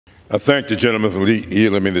I thank the gentleman for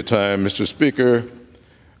yielding me the time. Mr. Speaker,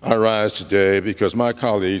 I rise today because my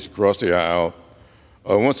colleagues across the aisle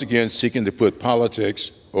are once again seeking to put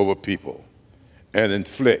politics over people and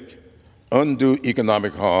inflict undue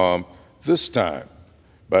economic harm, this time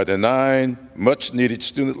by denying much-needed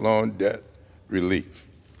student loan debt relief.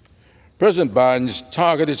 President Biden's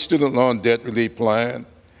targeted student loan debt relief plan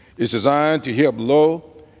is designed to help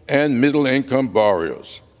low and middle-income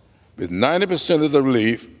borrowers, with 90% of the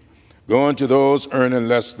relief going to those earning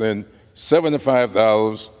less than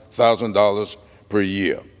 $75,000 per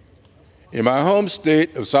year. In my home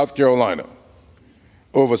state of South Carolina,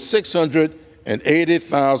 over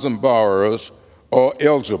 680,000 borrowers are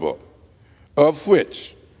eligible, of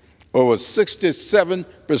which over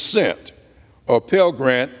 67% are Pell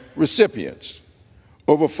Grant recipients.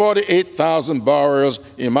 Over 48,000 borrowers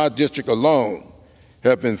in my district alone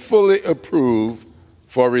have been fully approved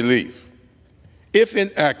for relief. If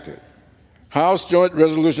enacted, House Joint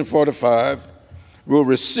Resolution 45 will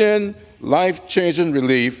rescind life-changing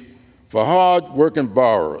relief for hard-working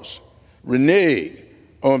borrowers, renege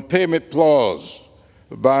on payment clause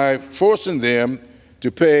by forcing them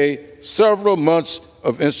to pay several months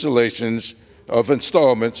of installments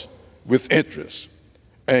with interest,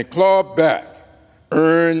 and claw back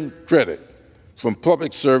earned credit from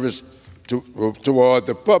public service toward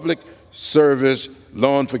the Public Service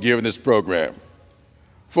Loan Forgiveness Program.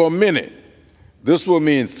 For many, this will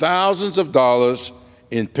mean thousands of dollars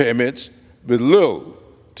in payments with little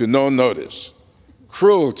to no notice.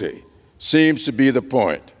 Cruelty seems to be the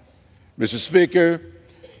point. Mr. Speaker,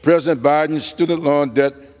 President Biden's student loan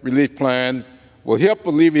debt relief plan will help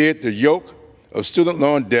alleviate the yoke of student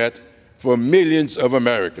loan debt for millions of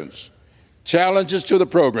Americans. Challenges to the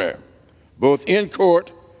program, both in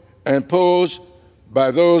court and posed by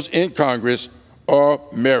those in Congress, are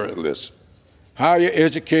meritless. Higher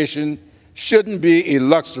education shouldn't be a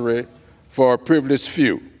luxury for a privileged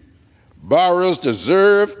few. Borrowers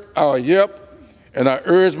deserve our help, and I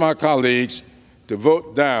urge my colleagues to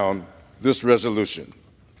vote down this resolution.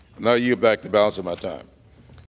 Now I yield back the balance of my time.